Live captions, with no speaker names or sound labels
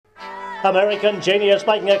American Genius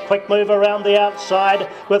making a quick move around the outside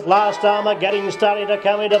with Last Armour starting to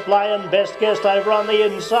come into play, and Best Guest over on the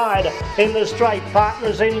inside. In the straight,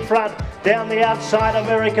 Partners in front. Down the outside,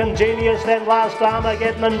 American Genius, then Last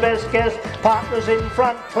Armageddon and Best Guest. Partners in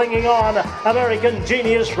front, clinging on. American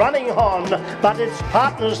Genius running on, but it's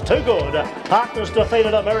Partners too good. Partners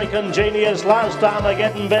defeated American Genius, Last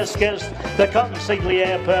Armageddon, Best Guest, the Cotton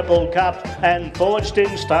Seedly Purple Cup, and Forged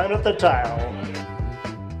in Stone at the tail.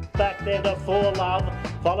 Back there to For Love,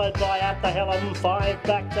 followed by At the Helm, 5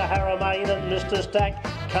 back to Haramain and Mr. Stack.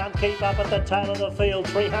 Can't keep up at the tail of the field,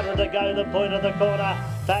 300 to go, the point of the corner.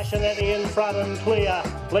 Fashionetti in front and clear,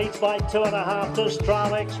 leads by 2.5 to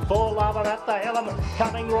Stralex. For Love and At the Helm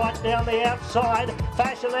coming right down the outside.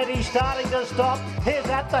 Fashionetti starting to stop, here's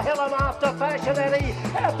At the Helm after Fashionetti.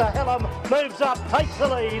 At the Helm moves up, takes the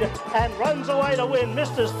lead and runs away to win.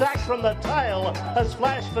 Mr. Stack from the tail has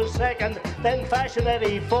flashed for second, then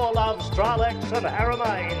Fashionetti, For Love, Stralex and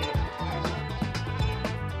Haramain.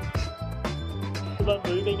 But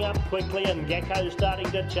moving up quickly, and Gecko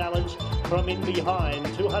starting to challenge from in behind.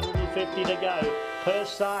 250 to go. Per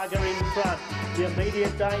Saga in front. The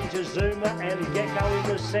immediate danger, Zuma and Gecko in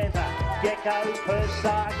the centre. Gecko, Per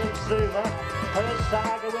Saga, Zuma. Per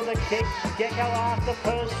Saga with a kick. Gecko after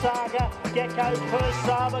Per Saga. Gecko, Per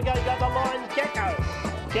Saga go down the line. Gecko.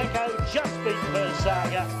 Gecko just beat Per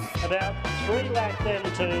Saga. About 3 back then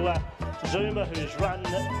to Zuma, who's run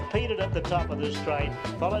repeated at the top of the straight,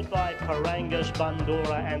 followed by Parangas,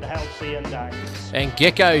 Bundora and Halcyon Days. And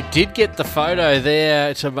Gecko did get the photo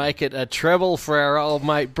there to make it a treble for our old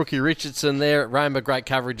mate Brookie Richardson there at Rainbow. Great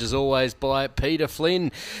coverage as always by Peter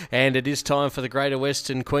Flynn. And it is time for the Greater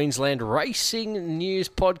Western Queensland Racing News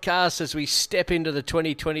Podcast as we step into the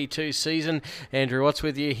 2022 season. Andrew Watts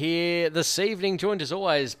with you here this evening, joined as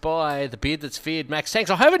always by the beard that's feared, Max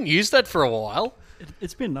Tanks. I haven't used that for a while.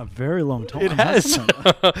 It's been a very long time. It has.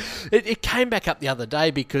 It? It came back up the other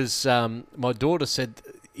day because my daughter said,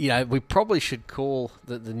 you know, we probably should call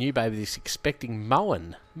the new baby this expecting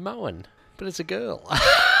Moen, but it's a girl.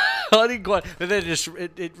 I didn't quite, but then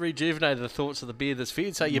it rejuvenated the thoughts of the beard that's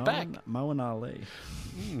feared. So you're back. Moen Ali.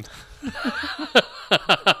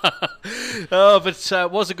 But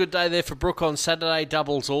it was a good day there for Brooke on Saturday.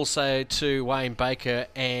 Doubles also to Wayne Baker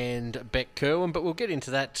and Beck Kerwin, but we'll get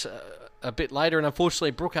into that a bit later. And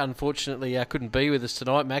unfortunately, Brooke couldn't be with us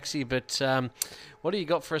tonight, Maxie. But what do you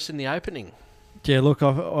got for us in the opening? Yeah, look,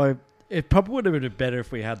 it probably would have been better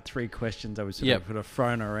if we had 3 questions that we could have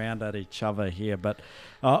thrown around at each other here. But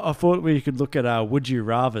I thought we could look at would you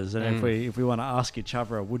rathers, and if we want to ask each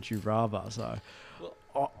other a would you rather. So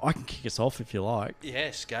I can kick us off if you like.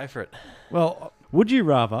 Yes, go for it. Well, would you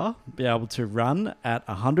rather be able to run at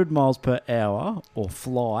 100 miles per hour or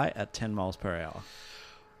fly at 10 miles per hour?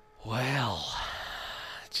 Well,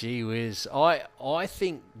 gee whiz. I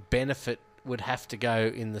think benefit would have to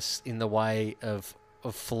go in the way of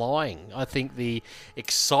flying. I think the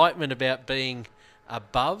excitement about being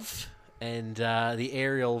above and the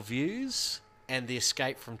aerial views and the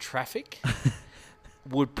escape from traffic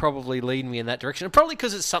would probably lead me in that direction. And probably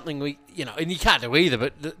because it's something we, and you can't do either,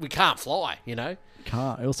 but we can't fly,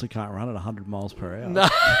 I also can't run at 100 miles per hour. No.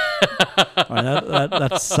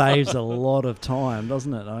 that saves a lot of time,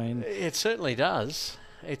 doesn't it? It certainly does.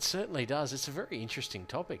 It's a very interesting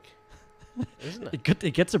topic, isn't it?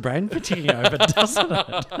 It gets a brain fatigue over, doesn't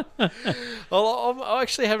it? Well, I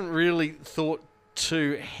actually haven't really thought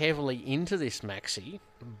too heavily into this, Maxie,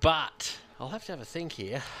 but I'll have to have a think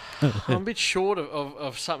here. I'm a bit short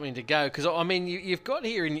of something to go because you've got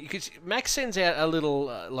here, because Max sends out a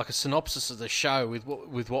little like a synopsis of the show with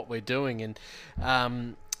what we're doing,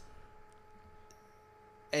 and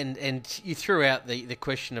you threw out the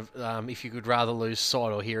question of if you could rather lose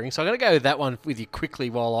sight or hearing. So I'm going to go with that one with you quickly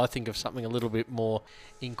while I think of something a little bit more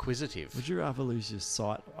inquisitive. Would you rather lose your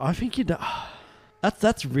sight? I think you'd.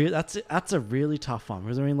 That's a really tough one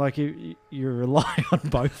because you rely on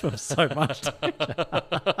both of them so much.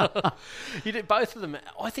 You do both of them.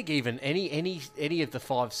 I think even any of the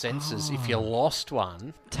 5 senses, if you lost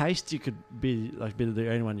one, taste you could be the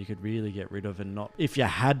only one you could really get rid of, and not if you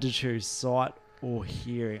had to choose sight or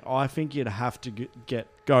hearing. I think you'd have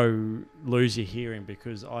to lose your hearing,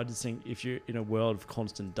 because I just think if you're in a world of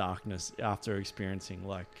constant darkness after experiencing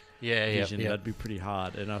vision, that'd be pretty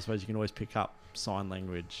hard. And I suppose you can always pick up sign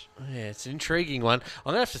language. Yeah, it's an intriguing one.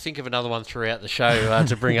 I'm going to have to think of another one throughout the show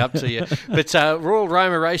to bring up to you. But Royal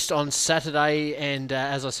Roma raced on Saturday, and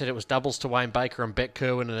as I said, it was doubles to Wayne Baker and Beck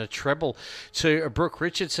Kerwin and a treble to Brooke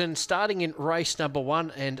Richardson. Starting in race number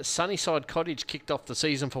 1, and Sunnyside Cottage kicked off the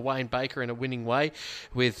season for Wayne Baker in a winning way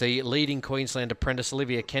with the leading Queensland apprentice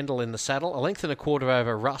Olivia Kendall in the saddle. A length and a quarter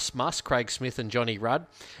over Russ Musk, Craig Smith and Johnny Rudd,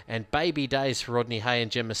 and Baby Days for Rodney Hay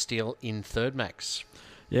and Gemma Steele in third, Max.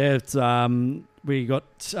 Yeah, it's we got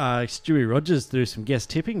Stewie Rogers to do some guest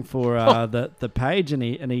tipping for the page, and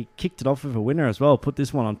he kicked it off with a winner as well. Put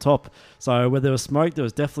this one on top. So where there was smoke, there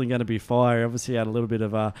was definitely going to be fire. Obviously, had a little bit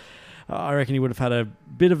of I reckon he would have had a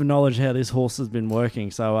bit of a knowledge how this horse has been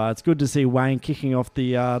working. So it's good to see Wayne kicking off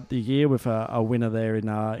the year with a winner there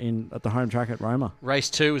in at the home track at Roma. Race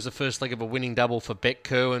 2 was the first leg of a winning double for Beck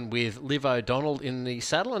Kerwin with Liv O'Donnell in the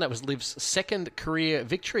saddle, and that was Liv's second career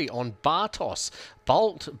victory on Bartos.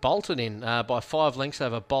 Bolted in by 5 lengths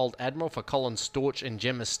over Bold Admiral for Colin Storch and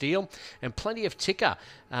Gemma Steele, and plenty of ticker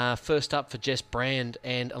first up for Jess Brand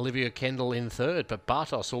and Olivia Kendall in third, but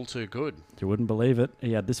Bartos all too good. You wouldn't believe it.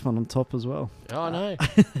 He had this one on top as well. Oh, I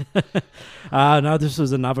know. No, this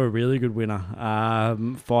was another really good winner.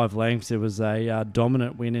 5 lengths. It was a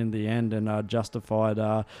dominant win in the end, and justified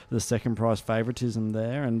the second prize favouritism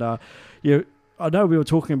there. And I know we were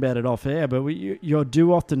talking about it off air, but you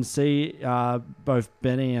do often see both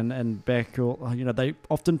Benny and Beck, they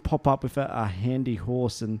often pop up with a handy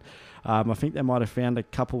horse, and I think they might have found a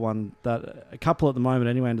couple at the moment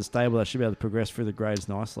anyway in the stable that should be able to progress through the grades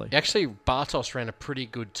nicely. Actually, Bartos ran a pretty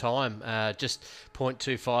good time, just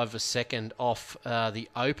 0.25 a second off the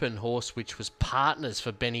open horse, which was Partners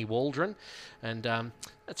for Benny Waldron, and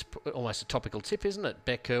that's almost a topical tip, isn't it?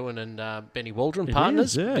 Beck Kerwin and Benny Waldron,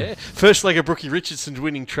 Partners. Yeah. First leg of Brookie Richardson's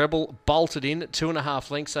winning treble, bolted in 2.5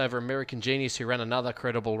 lengths over American Genius, who ran another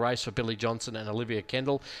credible race for Billy Johnson and Olivia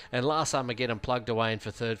Kendall. And last Armageddon plugged away in for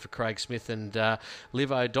third for Craig Smith and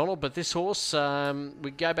Liv O'Donnell. But this horse,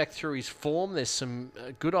 we go back through his form. There's some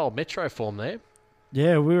good old Metro form there.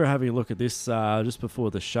 Yeah, we were having a look at this just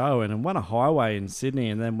before the show, and won a highway in Sydney,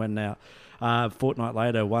 and then went out. A fortnight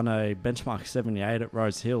later, won a benchmark 78 at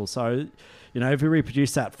Rose Hill. So, if we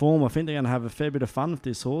reproduce that form, I think they're going to have a fair bit of fun with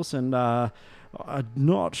this horse. And I'm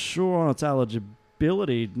not sure on its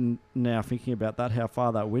eligibility now, thinking about that, how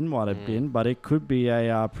far that win might have been. But it could be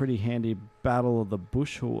a pretty handy Battle of the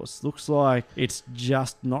Bush horse. Looks like it's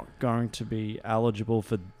just not going to be eligible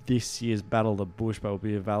for this year's Battle of the Bush, but will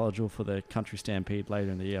be eligible for the Country Stampede later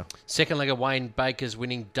in the year. Second leg of Wayne Baker's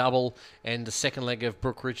winning double, and the second leg of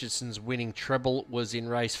Brooke Richardson's winning treble was in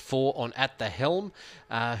race 4 on At the Helm,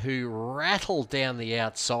 who rattled down the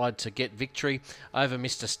outside to get victory over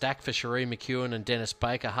Mr. Stack for Cherie McEwen and Dennis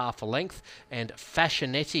Baker, half a length, and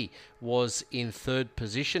Fashionetti was in third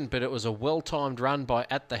position, but it was a well-timed run by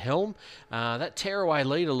At the Helm. That tearaway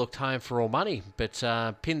leader looked home for all money, but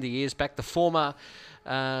pinned the ears back. The former...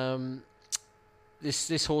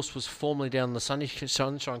 This horse was formerly down the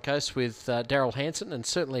Sunshine Coast with Daryl Hanson, and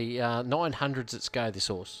certainly 900s its go, this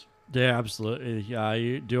horse. Yeah, absolutely.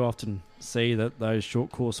 You do often see that those short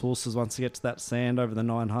course horses, once they get to that sand over the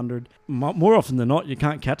 900, more often than not, you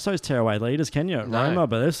can't catch those tearaway leaders, can you, at Roma?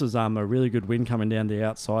 But this was a really good win coming down the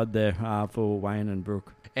outside there for Wayne and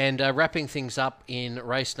Brooke. And wrapping things up in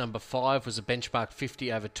race number 5 was a benchmark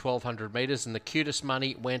 50 over 1,200 metres, and the cutest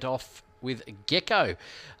money went off with Gecko.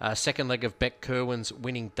 Second leg of Beck Kerwin's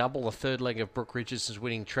winning double, the third leg of Brooke Richardson's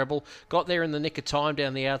winning treble. Got there in the nick of time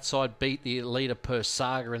down the outside, beat the leader Per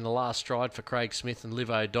Saga in the last stride for Craig Smith and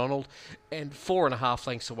Liv O'Donnell, and 4.5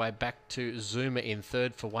 lengths away back to Zuma in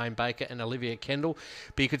third for Wayne Baker and Olivia Kendall.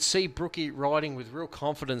 But you could see Brookie riding with real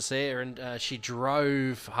confidence there, and she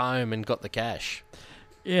drove home and got the cash.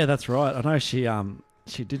 Yeah, that's right. I know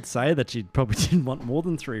she did say that she probably didn't want more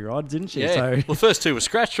than 3 rides, didn't she? Yeah. So, well, first 2 were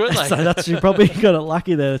scratched, weren't they? So she probably got it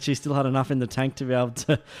lucky there that she still had enough in the tank to be able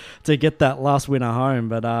to get that last winner home.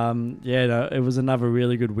 But it was another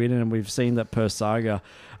really good win, and we've seen that Per Saga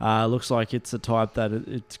looks like it's a type that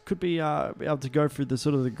it could be able to go through the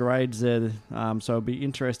sort of the grades there. So it'll be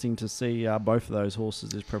interesting to see both of those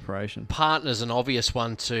horses as preparation. Partner's an obvious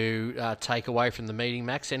one to take away from the meeting,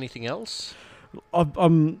 Max. Anything else?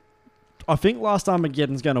 I think Last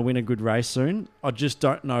Armageddon's going to win a good race soon. I just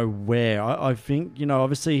don't know where. I think,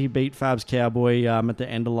 obviously he beat Fab's Cowboy at the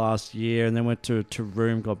end of last year, and then went to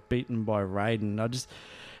Room, got beaten by Raiden.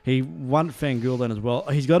 He won Fangul then as well.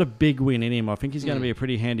 He's got a big win in him. I think he's going to be a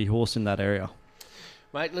pretty handy horse in that area.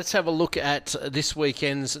 Mate, let's have a look at this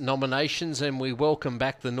weekend's nominations, and we welcome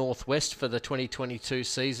back the Northwest for the 2022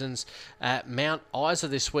 seasons at Mount Isa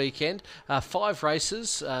this weekend. 5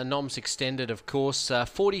 races, noms extended, of course,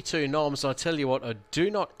 42 noms. I tell you what, I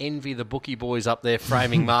do not envy the bookie boys up there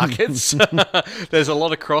framing markets. There's a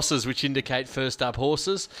lot of crosses which indicate first up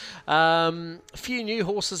horses. A few new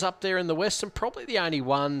horses up there in the West, and probably the only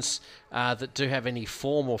ones that do have any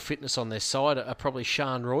form or fitness on their side are probably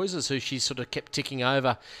Sian Royces, who she sort of kept ticking over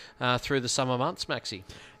through the summer months, Maxie.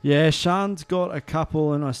 Yeah, Sian's got a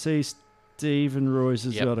couple, and I see Stephen Royce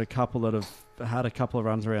has got a couple that have had a couple of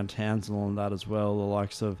runs around Townsville and that as well. The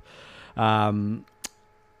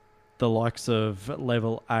likes of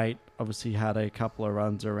Level 8 obviously had a couple of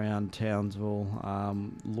runs around Townsville.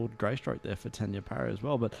 Lord Greystoke there for Tanya Parry as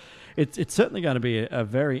well. But it's certainly going to be a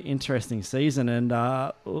very interesting season. And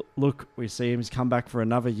look, we see him come back for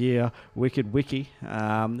another year. Wicked Wiki.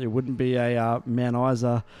 It wouldn't be a Mount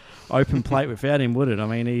Isa open plate without him, would it? I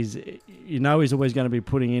mean, he's always going to be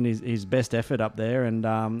putting in his best effort up there. And,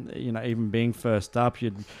 even being first up,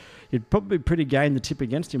 you'd probably be pretty game the tip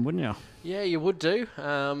against him, wouldn't you? Yeah, you would do.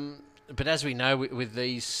 But as we know with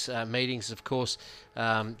these meetings, of course,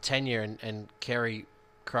 Tanya and Kerry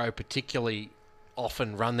Crow particularly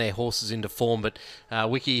often run their horses into form. But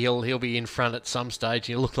Wiki, he'll be in front at some stage.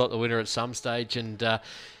 He'll look like the winner at some stage. And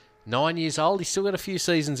 9 years old, he's still got a few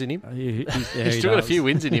seasons in him. He's still got a few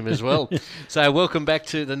wins in him as well. So welcome back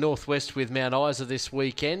to the Northwest with Mount Isa this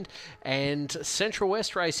weekend. And Central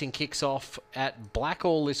West Racing kicks off at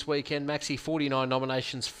Blackall this weekend. Maxi, 49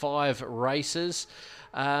 nominations, 5 races.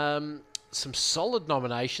 Some solid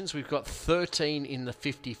nominations. We've got 13 in the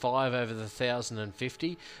 55 over the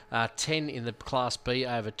 1,050, 10 in the Class B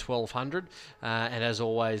over 1,200, and as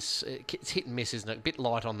always, it's hit and miss, isn't it? A bit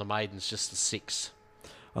light on the maidens, just the 6.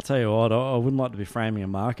 I'll tell you what, I wouldn't like to be framing a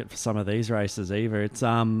market for some of these races either. It's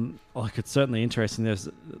it's certainly interesting. There's,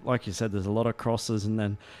 like you said, there's a lot of crosses, and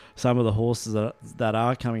then some of the horses that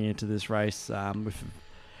are coming into this race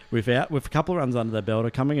with a couple of runs under their belt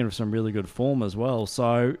are coming in with some really good form as well.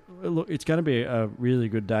 So, look, it's going to be a really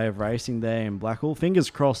good day of racing there in Blackall. Fingers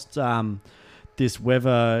crossed this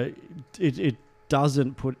weather, it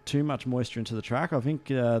doesn't put too much moisture into the track. I think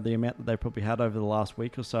the amount that they probably had over the last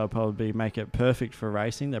week or so will probably make it perfect for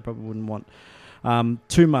racing. They probably wouldn't want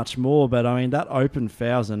too much more. But, I mean, that open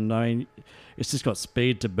 1,000, it's just got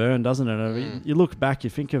speed to burn, doesn't it? I mean, you look back, you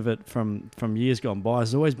think of it from years gone by.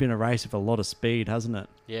 There's always been a race with a lot of speed, hasn't it?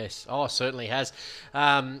 Yes, certainly has.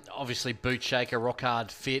 Obviously, boot shaker, rock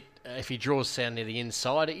hard fit. If he draws sound near the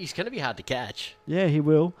inside, he's going to be hard to catch. Yeah, he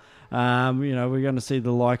will. We're going to see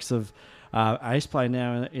the likes of Ace Play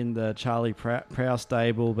now in the Charlie Prowse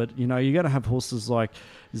stable, but you're going to have horses like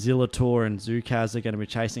Zillator and Zukaz are going to be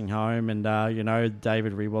chasing home, and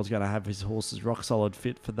David Rewald's going to have his horses rock solid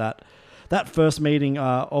fit for that first meeting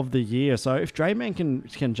of the year. So if Drayman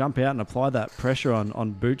can jump out and apply that pressure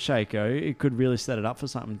on Boot Shaker, it could really set it up for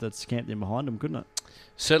something that's camped in behind him, couldn't it?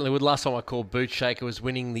 Certainly would. Last time I called Boot Shaker was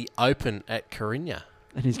winning the Open at Corinna.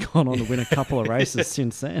 And he's gone on to win a couple of races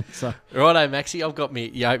since then. So. Righto, Maxie, I've got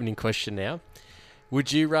your opening question now.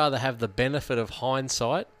 Would you rather have the benefit of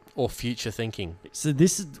hindsight or future thinking? So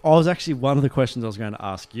I was actually one of the questions I was going to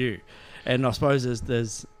ask you. And I suppose I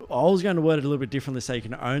was going to word it a little bit differently, say you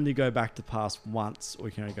can only go back to past once or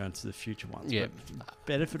you can only go into the future once. Yeah. But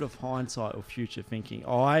benefit of hindsight or future thinking.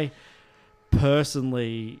 I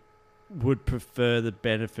personally would prefer the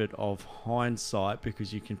benefit of hindsight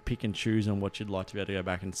because you can pick and choose on what you'd like to be able to go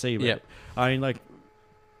back and see. But yep. I mean,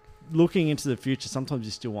 looking into the future, sometimes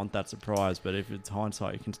you still want that surprise, but if it's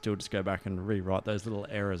hindsight, you can still just go back and rewrite those little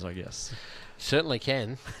errors, I guess. Certainly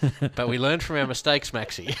can, but we learn from our mistakes,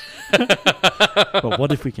 Maxie. But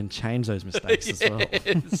what if we can change those mistakes as well?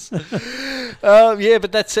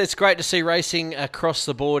 But it's great to see racing across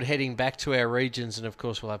the board heading back to our regions, and of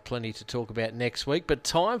course we'll have plenty to talk about next week. But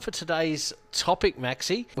time for today's topic,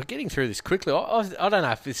 Maxie. We're getting through this quickly. I don't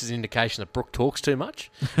know if this is an indication that Brooke talks too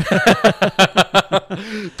much.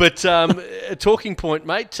 But a talking point,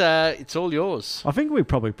 mate, it's all yours. I think we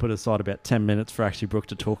probably put aside about 10 minutes for actually Brooke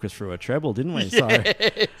to talk us through a treble, didn't we?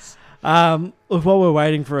 Yes. So, look, while we're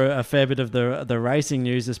waiting for a fair bit of the racing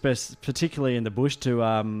news, particularly in the bush, to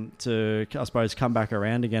I suppose come back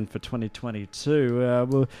around again for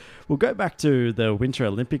 2022, we'll go back to the Winter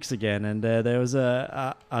Olympics again, and there was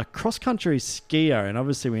a cross country skier, and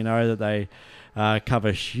obviously we know that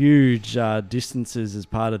cover huge distances as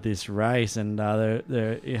part of this race, and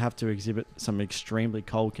you have to exhibit some extremely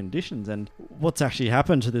cold conditions. And what's actually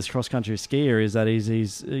happened to this cross-country skier is that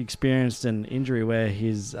he's experienced an injury where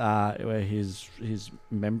his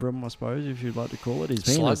membrum, I suppose, if you'd like to call it, his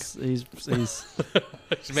penis, his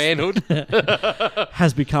manhood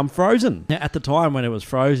has become frozen. At the time when it was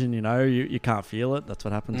frozen, you can't feel it. That's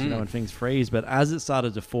what happens, when things freeze. But as it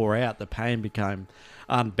started to thaw out, the pain became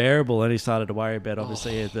unbearable, and he started to worry about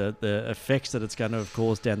obviously the effects that it's going to have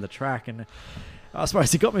caused down the track. And I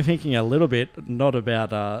suppose it got me thinking a little bit, not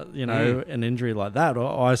about an injury like that.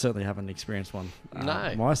 I certainly haven't experienced one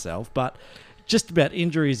myself, but just about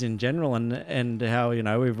injuries in general, and how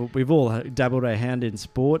we've all dabbled our hand in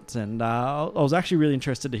sports. And I was actually really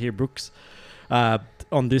interested to hear Brooks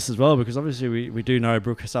on this as well, because obviously we do know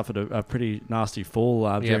Brooke suffered a pretty nasty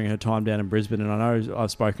fall during her time down in Brisbane, and I know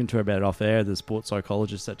I've spoken to her about it off air, the sports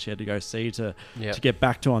psychologist that she had to go see to get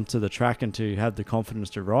back onto the track and to have the confidence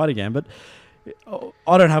to ride again. But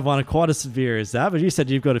I don't have one quite as severe as that, but you said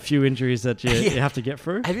you've got a few injuries that you have to get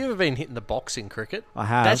through. Have you ever been hit in the box in cricket? I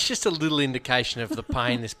have. That's just a little indication of the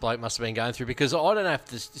pain this bloke must have been going through, because I don't know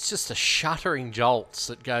if it's just the shuddering jolts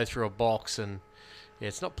that go through a box, and yeah,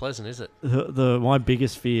 it's not pleasant, is it? My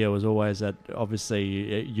biggest fear was always that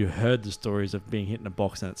obviously you heard the stories of being hit in a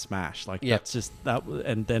box and it smashed. That's just that,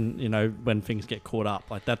 and then when things get caught up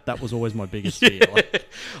like that was always my biggest fear.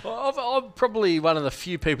 I'm probably one of the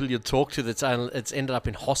few people you'd talk to that's ended up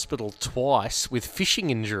in hospital twice with fishing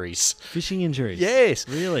injuries. Fishing injuries? Yes.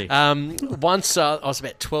 Really? Once I was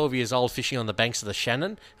about 12 years old fishing on the banks of the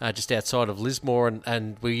Shannon, just outside of Lismore,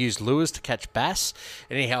 and we used lures to catch bass.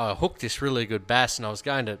 And anyhow, I hooked this really good bass, and I was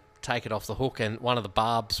going to take it off the hook, and one of the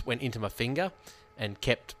barbs went into my finger and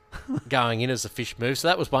kept going in as the fish moved. So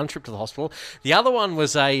that was one trip to the hospital. The other one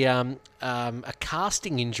was a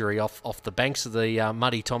casting injury off the banks of the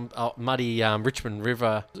muddy Richmond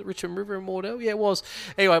River. Was it Richmond River in Wardell? Yeah, it was.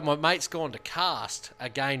 Anyway, my mate's gone to cast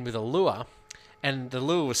again with a lure, and the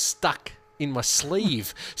lure was stuck in my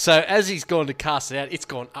sleeve. So as he's gone to cast it out, it's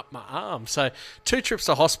gone up my arm. So 2 trips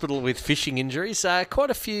to hospital with fishing injuries. Quite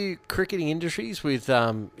a few cricketing injuries with,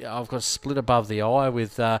 I've got a split above the eye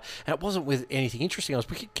with, and it wasn't with anything interesting. I was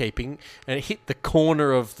wicket keeping, and it hit the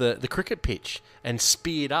corner of the cricket pitch and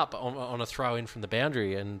speared up on a throw in from the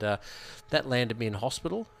boundary, and that landed me in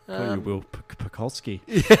hospital. Will Pekulski.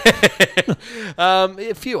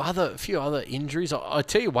 A few other injuries. I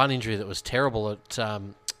tell you one injury that was terrible.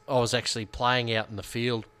 I was actually playing out in the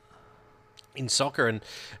field in soccer, and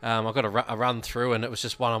I got a run through, and it was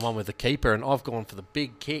just one-on-one with the keeper, and I've gone for the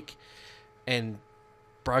big kick and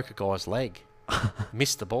broke a guy's leg.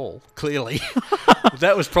 Missed the ball, clearly.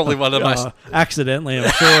 That was probably one of the most... Accidentally, I'm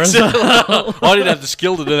sure. I didn't have the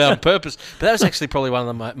skill to do that on purpose. But that was actually probably one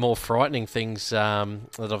of the more frightening things that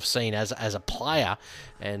I've seen as a player,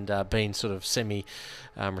 and been sort of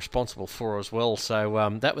responsible for as well.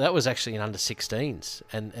 So that was actually in under-16s,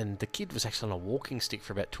 and the kid was actually on a walking stick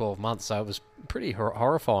for about 12 months, so it was pretty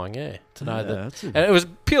horrifying, to know that. And it was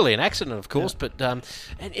purely an accident, of course, but and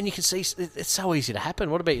you can see it's so easy to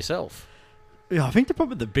happen. What about yourself? Yeah, I think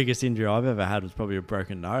probably the biggest injury I've ever had was probably a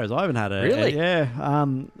broken nose. I haven't had Really?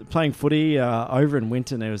 Playing footy over in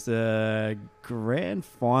Winton. It was the grand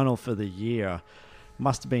final for the year.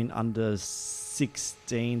 Must have been under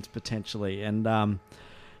 16s potentially. And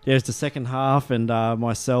it was the second half, and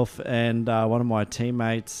myself and one of my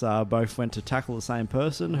teammates both went to tackle the same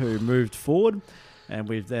person who moved forward, and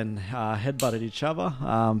we've then headbutted each other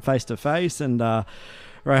face to face, and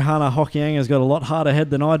Rohana Hokiang has got a lot harder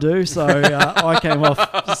head than I do, so I came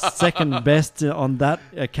off second best on that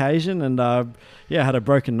occasion, and had a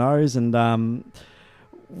broken nose, and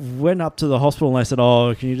went up to the hospital, and they said,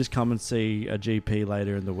 can you just come and see a GP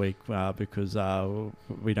later in the week, because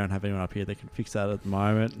we don't have anyone up here that can fix that at the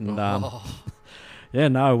moment.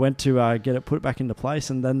 And I went to put it back into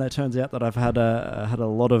place, and then it turns out that I've had a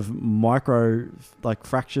lot of micro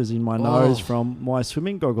fractures in my nose from my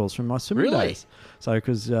swimming goggles from my swimming days. So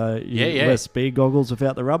because you wear speed goggles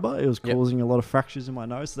without the rubber, it was causing a lot of fractures in my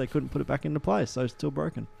nose, so they couldn't put it back into place. So it's still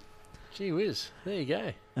broken. Gee whiz, there you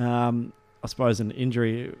go. I suppose an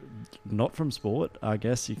injury not from sport, I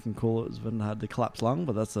guess you can call it, was when I had the collapsed lung,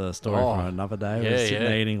 but that's a story for another day. I was sitting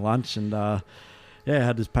there eating lunch, and I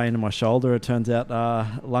had this pain in my shoulder. It turns out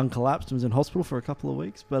lung collapsed and was in hospital for a couple of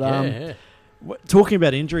weeks. But talking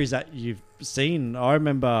about injuries that you've seen, I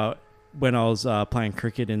remember when I was playing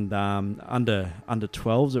cricket in under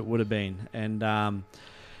 12s, it would have been, and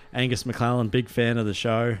Angus McClellan, big fan of the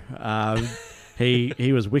show.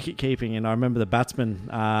 He was wicket keeping, and I remember the batsman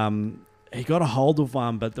he got a hold of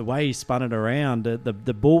one, but the way he spun it around,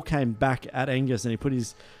 the ball came back at Angus, and he put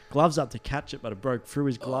his gloves up to catch it, but it broke through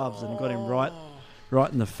his gloves and got him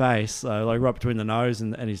right in the face, so like right between the nose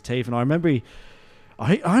and his teeth. And I remember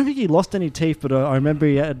I don't think he lost any teeth, but I remember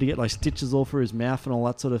he had to get like stitches all through his mouth and all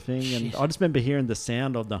that sort of thing. And I just remember hearing the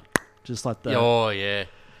sound of just like the. Oh yeah.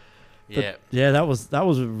 Yeah, that was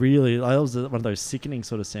really that was one of those sickening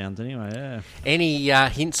sort of sounds. Anyway, yeah. Any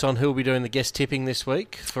hints on who will be doing the guest tipping this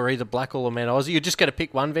week for either Blackall or Mount Isa? You're just going to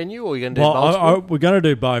pick one venue, or you're going to do multiple? We're going to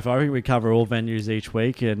do both. I think we cover all venues each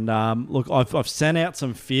week. And look, I've sent out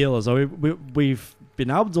some feelers. We've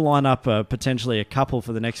been able to line up potentially a couple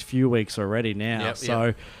for the next few weeks already now.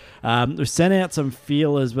 We've sent out some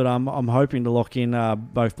feelers, but I'm hoping to lock in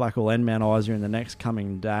both Blackall and Mount Isa in the next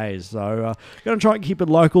coming days. So going to try and keep it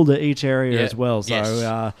local to each area as well.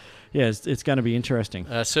 So it's going to be interesting.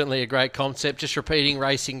 Certainly a great concept. Just repeating,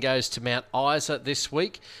 racing goes to Mount Isa this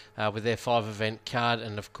week with their 5-event card,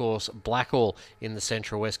 and of course Blackall in the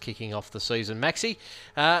Central West kicking off the season. Maxi,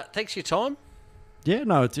 thanks for your time. Yeah,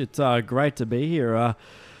 no, it's great to be here.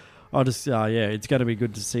 It's going to be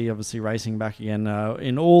good to see, obviously, racing back again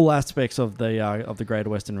in all aspects of the Greater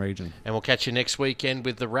Western region. And we'll catch you next weekend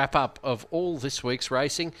with the wrap-up of all this week's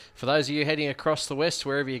racing. For those of you heading across the west,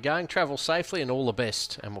 wherever you're going, travel safely and all the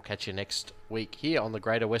best. And we'll catch you next week here on the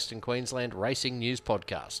Greater Western Queensland Racing News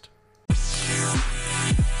Podcast.